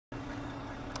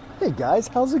Hey guys,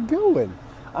 how's it going?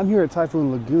 I'm here at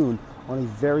Typhoon Lagoon on a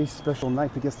very special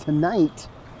night because tonight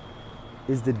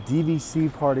is the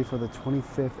DVC party for the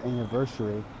 25th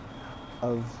anniversary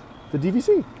of the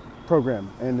DVC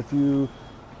program. And if you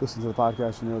listen to the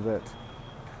podcast, you know that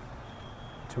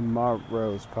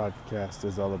tomorrow's podcast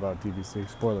is all about DVC.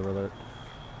 Spoiler alert.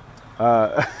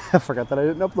 I forgot that I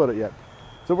didn't upload it yet.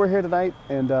 So we're here tonight,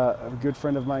 and a good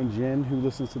friend of mine, Jen, who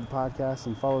listens to the podcast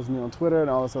and follows me on Twitter and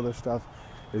all this other stuff,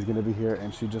 is going to be here,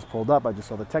 and she just pulled up. I just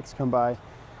saw the text come by.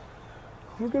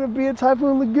 We're going to be at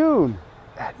Typhoon Lagoon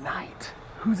at night.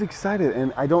 Who's excited?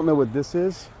 And I don't know what this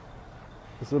is.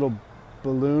 This little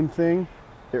balloon thing.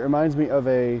 It reminds me of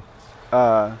a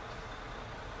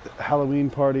Halloween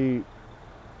party,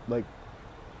 like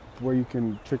where you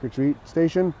can trick-or-treat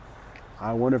station.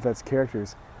 I wonder if that's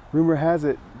characters. Rumor has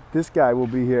it this guy will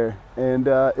be here, and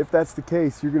if that's the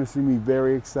case, you're going to see me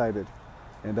very excited.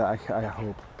 And I hope, God, I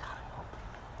hope.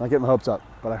 I'm not getting my hopes up,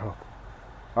 but I hope.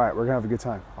 All right, we're going to have a good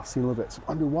time. I'll see you in a little bit. Some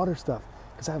underwater stuff,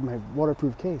 because I have my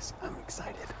waterproof case. I'm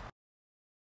excited.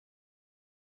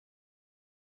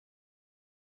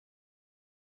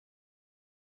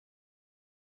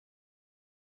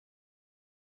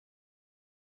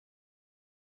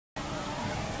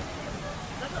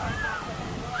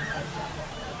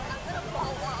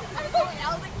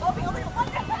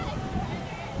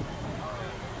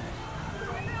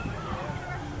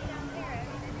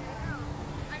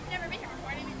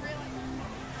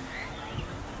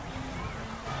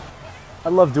 I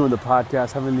love doing the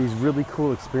podcast, having these really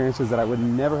cool experiences that I would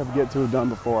never have get to have done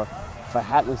before if I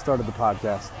hadn't started the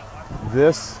podcast.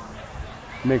 This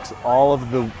makes all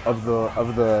of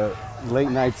the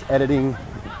late nights editing,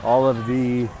 all of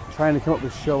the trying to come up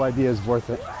with show ideas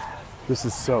worth it. This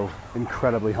is so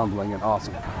incredibly humbling and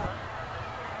awesome.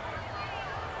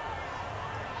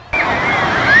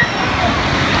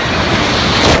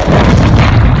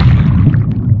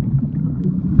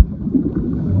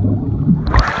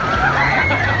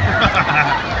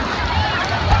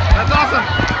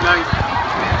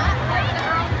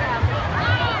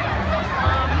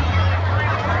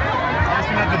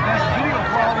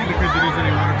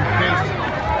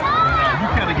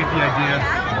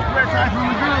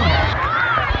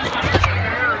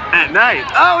 At night.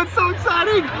 Oh, it's so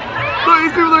exciting! Look,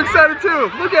 these people are excited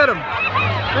too. Look at them.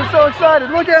 They're so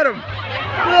excited. Look at them.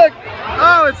 Look.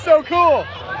 Oh, it's so cool.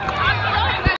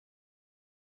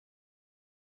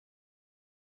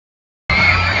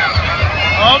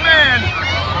 Oh man.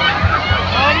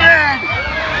 Oh man.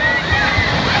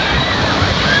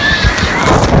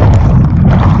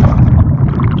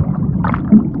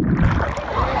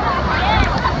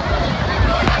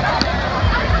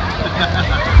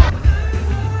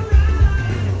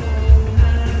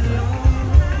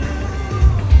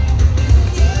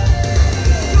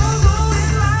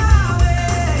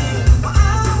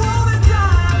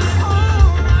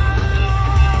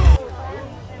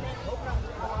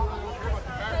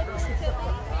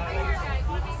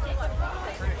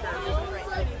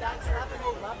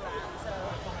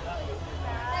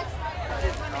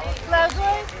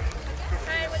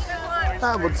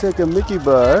 I will take a Mickey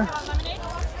bar.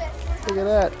 Look at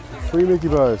that. Free Mickey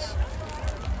bars.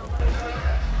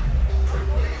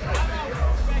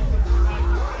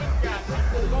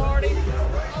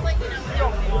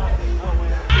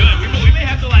 Good. We may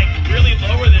have to like really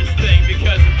lower this thing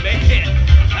because, man,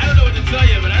 I don't know what to tell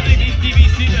you, but I think these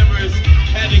DVC members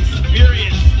have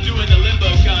experience doing the limbo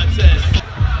contest.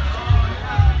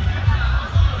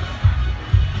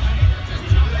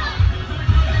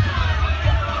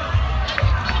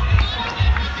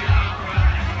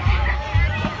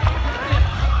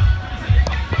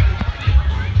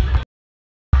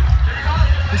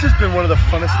 This has been one of the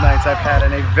funnest nights I've had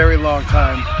in a very long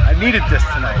time. I needed this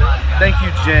tonight. Thank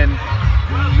you, Jen.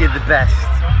 You're the best.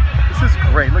 This is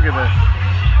great. Look at this.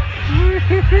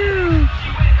 Woo-hoo-hoo.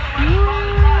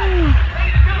 Woo.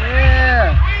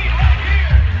 Yeah.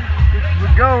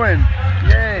 We're going.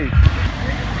 Yay.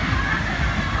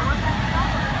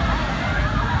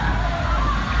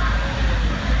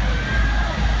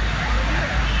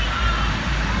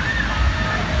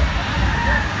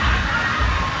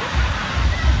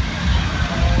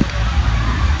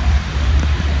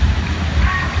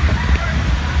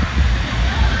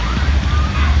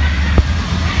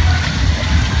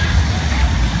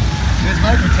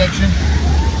 My protection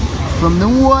From the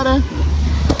water.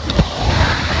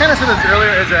 I kind of said this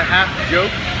earlier as a half joke,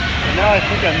 and now I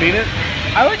think I mean it.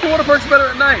 I like the water parks better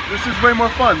at night. This is way more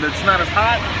fun. It's not as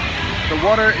hot. The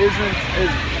water isn't as,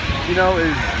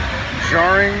 as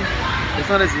jarring. It's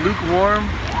not as lukewarm.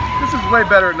 This is way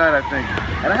better at night, I think.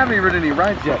 And I haven't even ridden any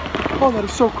rides yet. Oh, that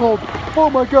is so cold. Oh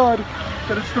my God.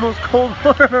 That is the most cold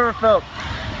water I've ever felt.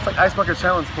 It's like Ice Bucket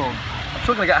Challenge cold. I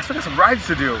still got some rides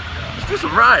to do. Let's do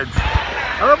some rides.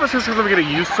 I don't know if it's just because I'm getting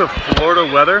used to Florida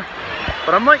weather,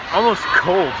 but I'm like almost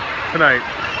cold tonight.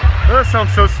 That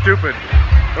sounds so stupid.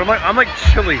 But I'm like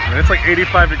chilly, and it's like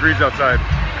 85 degrees outside.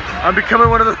 I'm becoming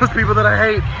one of those people that I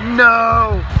hate.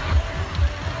 No!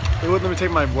 They wouldn't let me take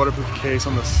my waterproof case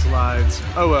on the slides.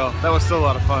 Oh well, that was still a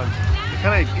lot of fun.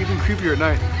 Kind of even creepier at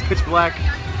night. Pitch black.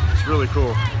 It's really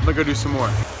cool. I'm gonna go do some more.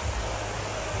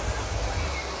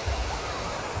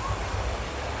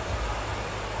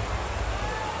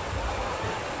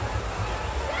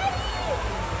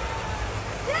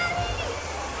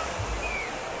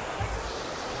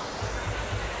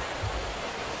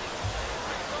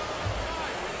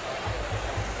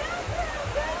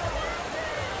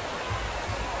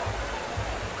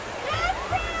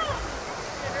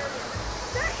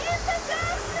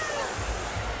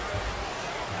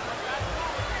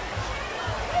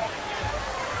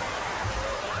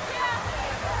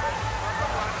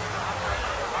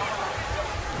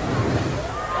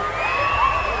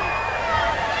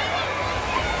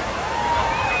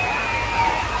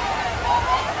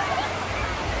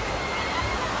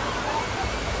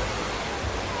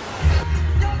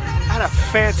 A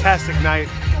fantastic night.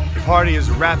 The party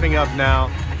is wrapping up now.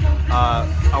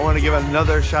 I want to give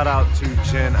another shout out to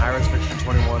Jen,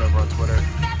 IrisFiction21 over on Twitter,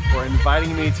 for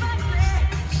inviting me to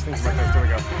there we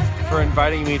go. For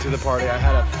inviting me to the party. I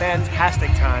had a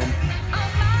fantastic time.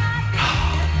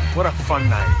 What a fun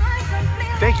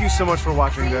night. Thank you so much for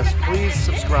watching this. Please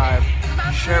subscribe,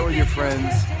 share it with your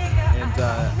friends, and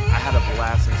I had a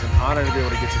blast. It's an honor to be able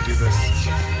to get to do this.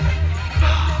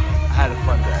 I had a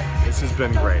fun day. This has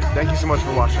been great. Thank you so much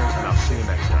for watching, and I'll see you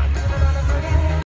next time.